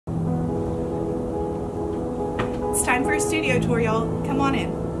It's time for a studio tour, y'all. Come on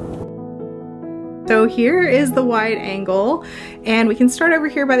in. So here is the wide angle, and we can start over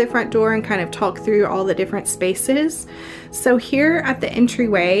here by the front door and kind of talk through all the different spaces. So here at the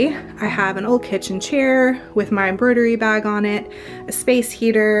entryway, I have an old kitchen chair with my embroidery bag on it, a space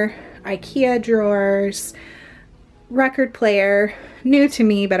heater, IKEA drawers, record player, new to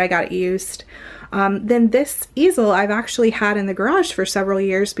me, but I got it used. Then this easel I've actually had in the garage for several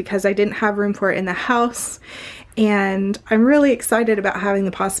years because I didn't have room for it in the house. And I'm really excited about having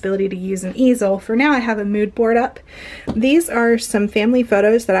the possibility to use an easel. For now, I have a mood board up. These are some family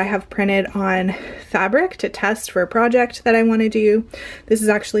photos that I have printed on fabric to test for a project that I want to do. This is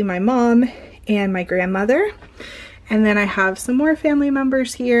actually my mom and my grandmother. And then I have some more family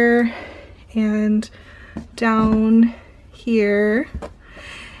members here and down here,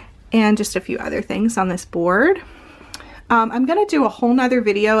 and just a few other things on this board. I'm gonna do a whole nother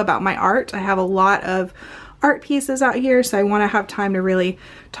video about my art. I have a lot of art pieces out here, so I want to have time to really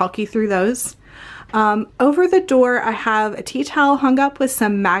talk you through those. Over the door, I have a tea towel hung up with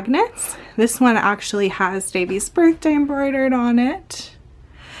some magnets. This one actually has Davey's birthday embroidered on it.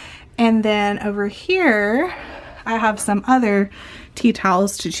 And then over here, I have some other tea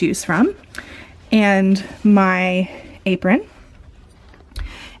towels to choose from and my apron.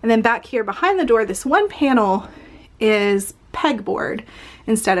 And then back here behind the door, this one panel is pegboard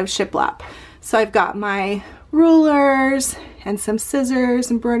instead of shiplap. So I've got my rulers and some scissors,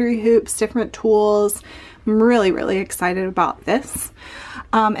 embroidery hoops, different tools. I'm really, really excited about this.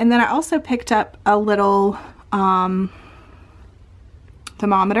 And then I also picked up a little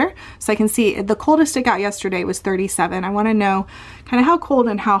thermometer so I can see the coldest it got yesterday was 37. I want to know kind of how cold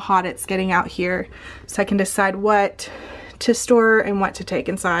and how hot it's getting out here so I can decide what to store and what to take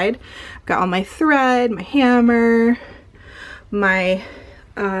inside. I've got all my thread, my hammer, my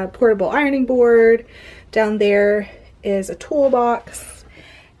portable ironing board. Down there is a toolbox.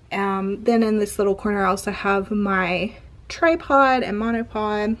 Then in this little corner I also have my tripod and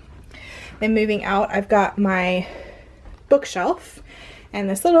monopod. Then moving out, I've got my bookshelf and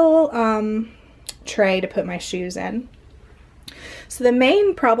this little tray to put my shoes in. So the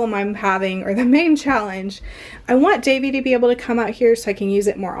main problem I'm having, or the main challenge, I want Davey to be able to come out here so I can use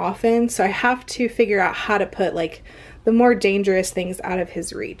it more often. So I have to figure out how to put like the more dangerous things out of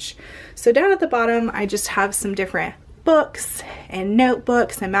his reach. So down at the bottom, I just have some different books and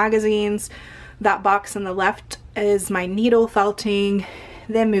notebooks and magazines. That box on the left is my needle felting.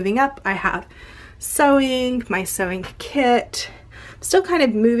 Then moving up, I have sewing, my sewing kit. I'm still kind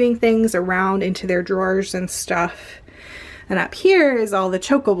of moving things around into their drawers and stuff. And up here is all the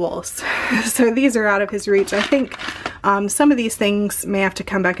chokables. So these are out of his reach. I think some of these things may have to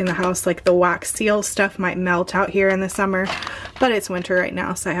come back in the house, like the wax seal stuff might melt out here in the summer, but it's winter right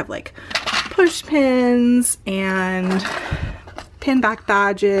now. So I have like push pins and pin back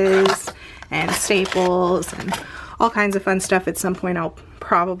badges and staples and all kinds of fun stuff. At some point I'll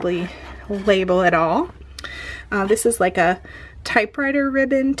probably label it all. This is like a typewriter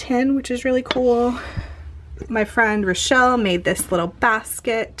ribbon tin, which is really cool. My friend Rochelle made this little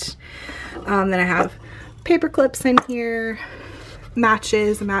basket. Then I have paper clips in here,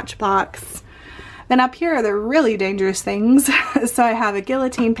 matches, a matchbox. Then up here are the really dangerous things. So I have a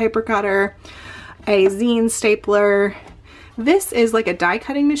guillotine paper cutter, a zine stapler. This is like a die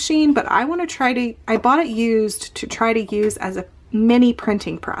cutting machine, but I want to try to, I bought it used to try to use as a mini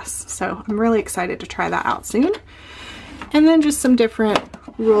printing press. So I'm really excited to try that out soon. And then just some different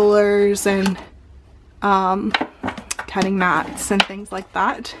rulers and cutting mats and things like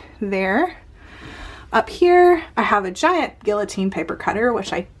that there. Up here, I have a giant guillotine paper cutter,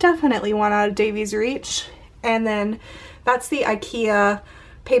 which I definitely want out of Davey's reach. And then that's the IKEA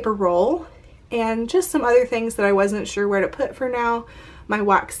paper roll and just some other things that I wasn't sure where to put for now. My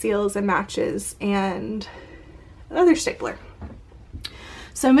wax seals and matches and another stapler.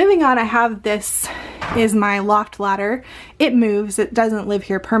 So moving on, I have this is my loft ladder. It moves, it doesn't live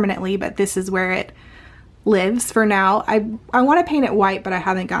here permanently, but this is where it lives for now. I want to paint it white, but I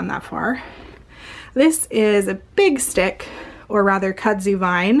haven't gotten that far. This is a big stick, or rather kudzu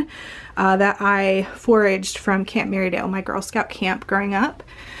vine, that I foraged from Camp Marydale, my Girl Scout camp growing up.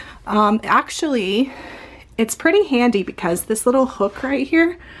 Actually, it's pretty handy because this little hook right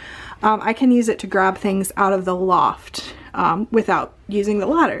here, I can use it to grab things out of the loft without using the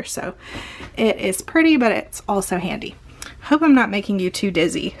ladder. So it is pretty, but it's also handy. Hope I'm not making you too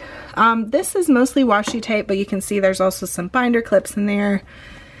dizzy. This is mostly washi tape, but you can see there's also some binder clips in there.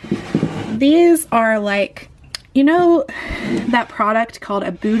 These are like, you know that product called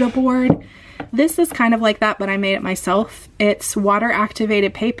a Buddha board? This is kind of like that, but I made it myself. It's water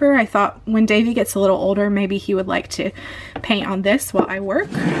activated paper. I thought when Davey gets a little older, maybe he would like to paint on this while I work.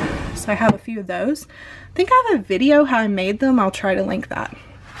 So I have a few of those. I think I have a video how I made them. I'll try to link that.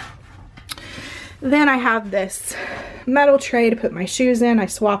 Then I have this metal tray to put my shoes in. I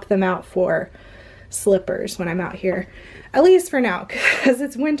swap them out for slippers when I'm out here, at least for now, because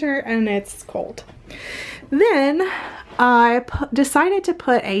it's winter and it's cold. Then I decided to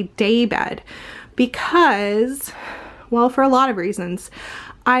put a day bed because, well, for a lot of reasons.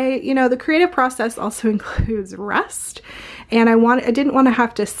 The creative process also includes rest, and I didn't want to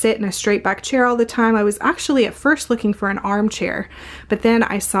have to sit in a straight back chair all the time. I was actually at first looking for an armchair, but then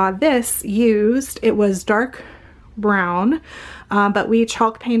I saw this used. It was dark brown, but we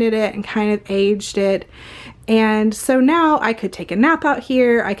chalk painted it and kind of aged it. And so now I could take a nap out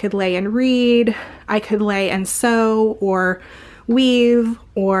here. I could lay and read. I could lay and sew or weave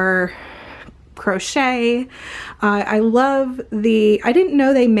or crochet. I love I didn't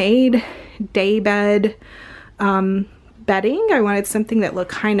know they made day bed bedding. I wanted something that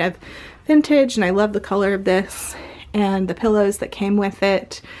looked kind of vintage, and I love the color of this and the pillows that came with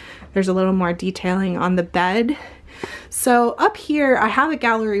it. There's a little more detailing on the bed. So up here I have a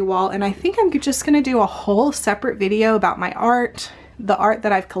gallery wall, and I think I'm just going to do a whole separate video about my art, the art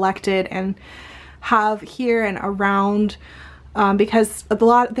that I've collected and have here and around, because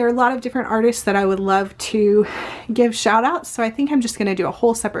there are a lot of different artists that I would love to give shout outs. So I think I'm just going to do a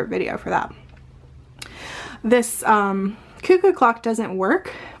whole separate video for that. This cuckoo clock doesn't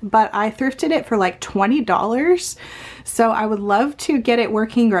work, but I thrifted it for like $20. So I would love to get it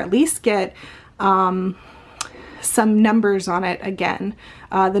working, or at least get some numbers on it again.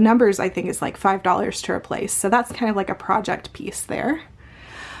 The numbers I think is like $5 to replace. So that's kind of like a project piece there.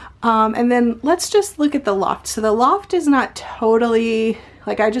 And then let's just look at the loft. So the loft is not totally,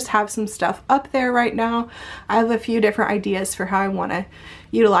 like, I just have some stuff up there right now. I have a few different ideas for how I want to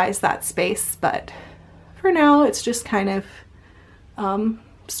utilize that space, but for now it's just kind of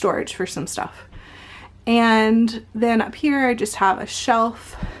storage for some stuff. And then up here I just have a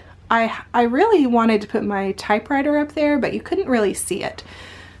shelf. I really wanted to put my typewriter up there, but you couldn't really see it.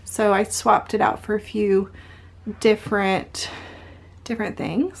 So I swapped it out for a few different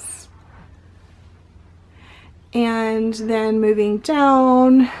things. And then moving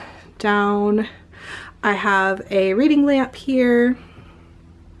down, I have a reading lamp here.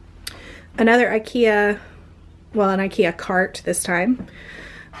 Another IKEA, well, an IKEA cart this time.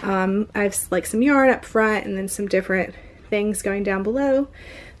 I have like some yarn up front and then some different things going down below.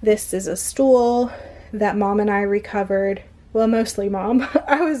 This is a stool that Mom and I recovered. Well, mostly Mom.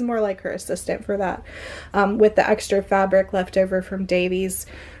 I was more like her assistant for that, with the extra fabric left over from Davey's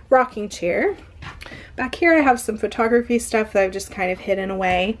rocking chair. Back here I have some photography stuff that I've just kind of hidden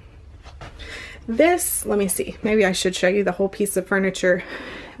away. This, let me see, maybe I should show you the whole piece of furniture.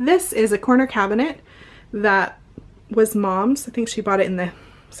 This is a corner cabinet that was Mom's. I think she bought it in the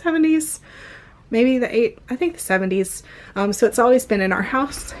 70s, maybe I think the 70s. So it's always been in our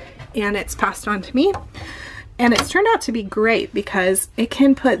house, and it's passed on to me. And it's turned out to be great because it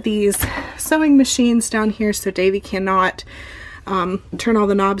can put these sewing machines down here so Davey cannot turn all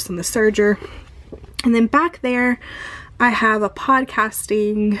the knobs on the serger. And then back there I have a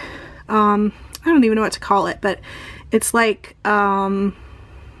podcasting, I don't even know what to call it, but it's like to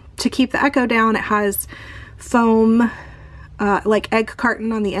keep the echo down. It has foam, like egg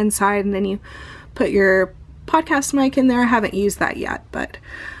carton on the inside, and then you put your podcast mic in there. I haven't used that yet, but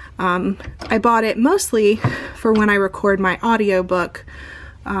I bought it mostly for when I record my audiobook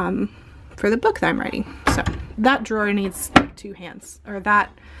for the book that I'm writing. So that drawer needs like 2 hands, or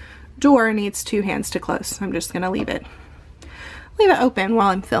that door needs 2 hands to close. So I'm just gonna leave it open while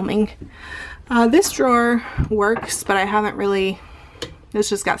I'm filming. This drawer works, but I haven't really, it's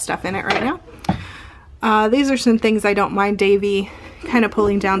just got stuff in it right now. These are some things I don't mind Davey kind of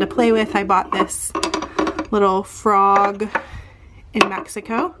pulling down to play with. I bought this little frog in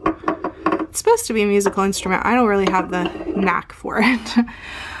Mexico. It's supposed to be a musical instrument. I don't really have the knack for it.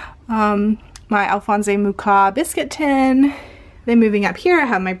 My Alphonse Mucha biscuit tin. Then moving up here I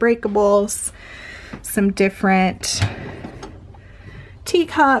have my breakables, some different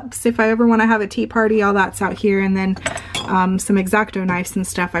teacups if I ever want to have a tea party, all that's out here, and then some X-Acto knives and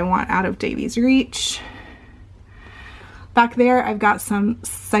stuff I want out of Davey's reach. Back there I've got some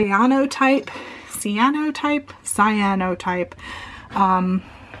cyanotype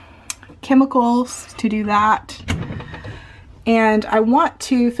chemicals to do that. And I want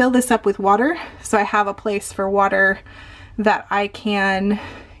to fill this up with water, so I have a place for water that I can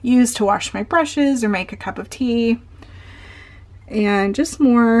use to wash my brushes or make a cup of tea. And just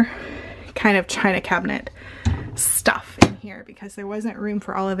more kind of china cabinet stuff in here because there wasn't room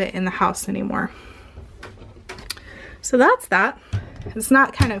for all of it in the house anymore. So that's that. It's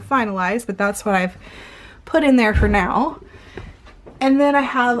not kind of finalized, but that's what I've put in there for now. And then I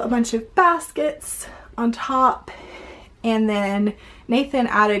have a bunch of baskets on top, and then Nathan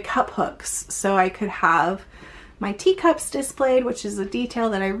added cup hooks so I could have my teacups displayed, which is a detail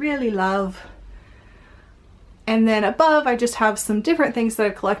that I really love. And then above I just have some different things that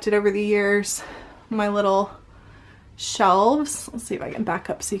I've collected over the years. My little shelves. Let's see if I can back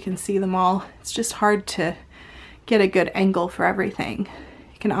up so you can see them all. It's just hard to get a good angle for everything.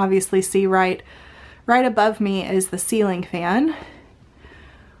 You can obviously see right above me is the ceiling fan,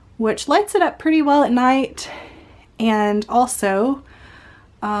 which lights it up pretty well at night and also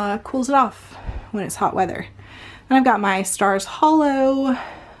cools it off when it's hot weather. And I've got my Stars Hollow.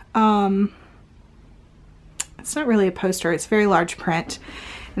 It's not really a poster, it's very large print.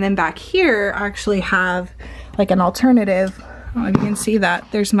 And then back here I actually have like an alternative. I don't know if you can see that.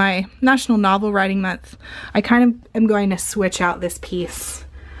 There's my National Novel Writing Month. I kind of am going to switch out this piece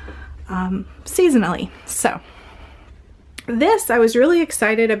seasonally. So this, I was really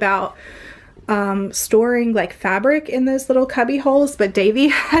excited about storing like fabric in those little cubby holes, but Davey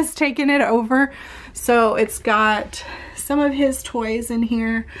has taken it over. So it's got some of his toys in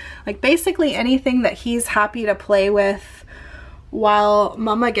here, like basically anything that he's happy to play with while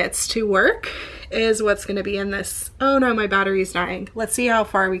Mama gets to work is what's going to be in this. Oh no, my battery's dying. Let's see how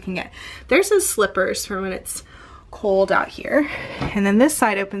far we can get. There's his slippers for when it's cold out here. And then this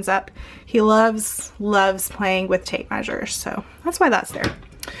side opens up. He loves playing with tape measures, so that's why that's there.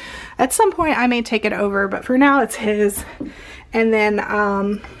 At some point I may take it over, but for now it's his. And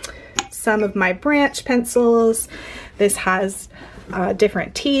then some of my branch pencils. This has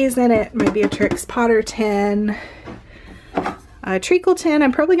different teas in it. My Beatrix Potter tin. A treacle tin.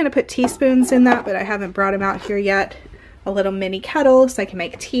 I'm probably going to put teaspoons in that, but I haven't brought them out here yet. A little mini kettle so I can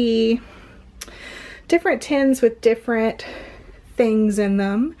make tea. Different tins with different things in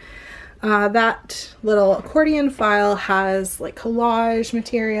them. That little accordion file has like collage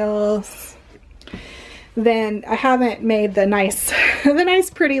materials. Then I haven't made the nice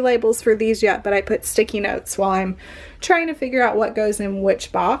pretty labels for these yet, but I put sticky notes while I'm trying to figure out what goes in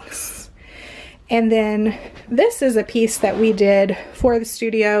which box. And then this is a piece that we did for the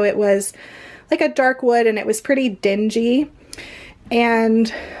studio. It was like a dark wood and it was pretty dingy.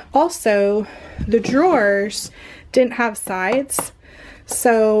 And also the drawers didn't have sides.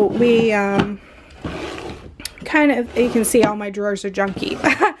 So we kind of, you can see all my drawers are junky.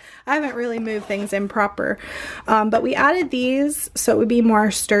 I haven't really moved things in proper. But we added these so it would be more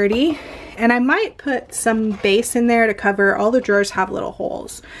sturdy. And I might put some base in there to cover. All the drawers have little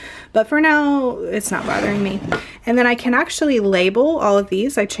holes. But for now, it's not bothering me. And then I can actually label all of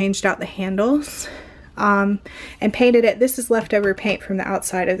these. I changed out the handles and painted it. This is leftover paint from the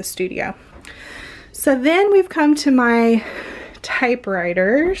outside of the studio. So then we've come to my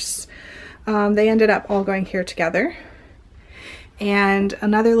typewriters. They ended up all going here together. And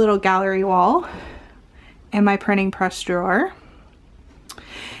another little gallery wall and my printing press drawer.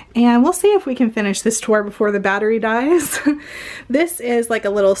 And we'll see if we can finish this tour before the battery dies. This is like a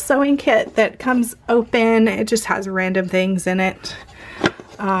little sewing kit that comes open. It just has random things in it.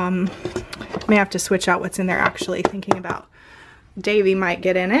 May have to switch out what's in there actually, thinking about Davey might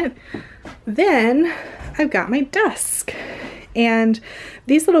get in it. Then I've got my desk. And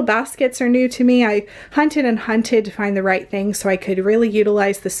these little baskets are new to me. I hunted and hunted to find the right thing so I could really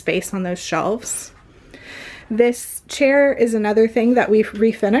utilize the space on those shelves. This chair is another thing that we've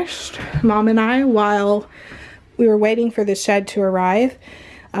refinished, Mom and I, while we were waiting for the shed to arrive.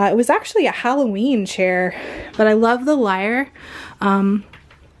 It was actually a Halloween chair, but I love the lyre.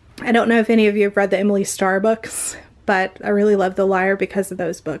 I don't know if any of you have read the Emily Starr books, but I really love the lyre because of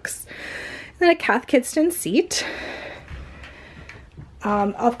those books. And then a Cath Kidston seat.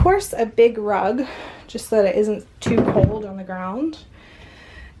 Of course, a big rug, just so that it isn't too cold on the ground.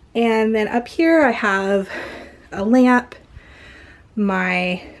 And then up here I have a lamp.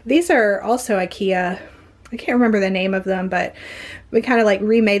 These are also IKEA. I can't remember the name of them, but we kind of like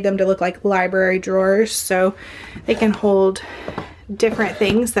remade them to look like library drawers so they can hold different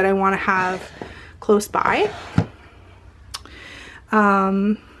things that I want to have close by.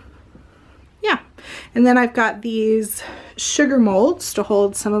 Yeah. And then I've got these sugar molds to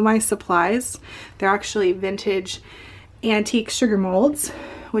hold some of my supplies. They're actually vintage antique sugar molds,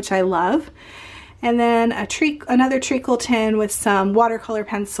 which I love. And then another treacle tin with some watercolor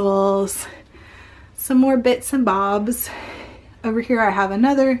pencils, some more bits and bobs. Over here I have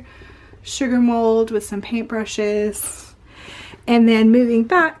another sugar mold with some paintbrushes. And then moving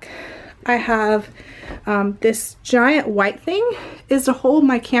back, I have this giant white thing is to hold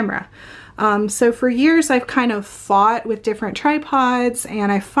my camera. So for years I've kind of fought with different tripods,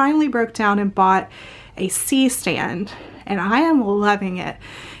 and I finally broke down and bought a C stand, and I am loving it.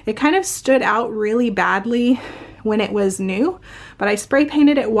 It kind of stood out really badly when it was new, but I spray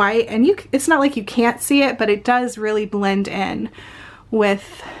painted it white, and it's not like you can't see it, but it does really blend in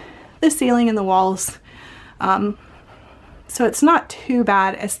with the ceiling and the walls. So it's not too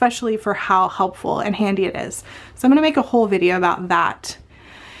bad, especially for how helpful and handy it is. So I'm gonna make a whole video about that.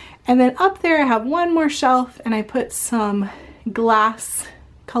 And then up there I have one more shelf, and I put some glass,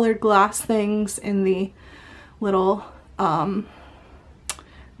 colored glass things in the little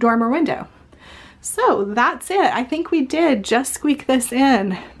dormer window. So that's it. I think we did just squeak this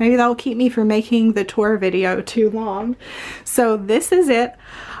in. Maybe that'll keep me from making the tour video too long. So this is it.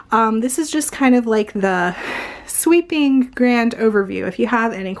 This is just kind of like the sweeping grand overview. If you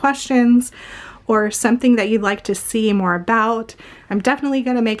have any questions or something that you'd like to see more about, I'm definitely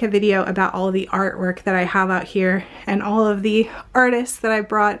going to make a video about all of the artwork that I have out here and all of the artists that I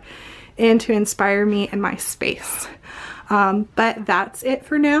brought in to inspire me in my space. But that's it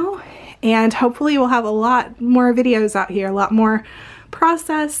for now, and hopefully we'll have a lot more videos out here, a lot more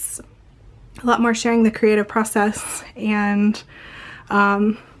process, a lot more sharing the creative process, and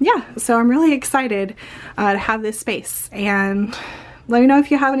yeah, so I'm really excited to have this space. And let me know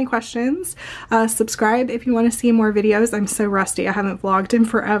if you have any questions. Subscribe if you want to see more videos. I'm so rusty, I haven't vlogged in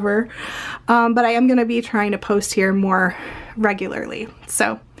forever, but I am going to be trying to post here more regularly.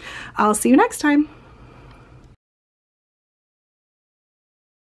 So I'll see you next time.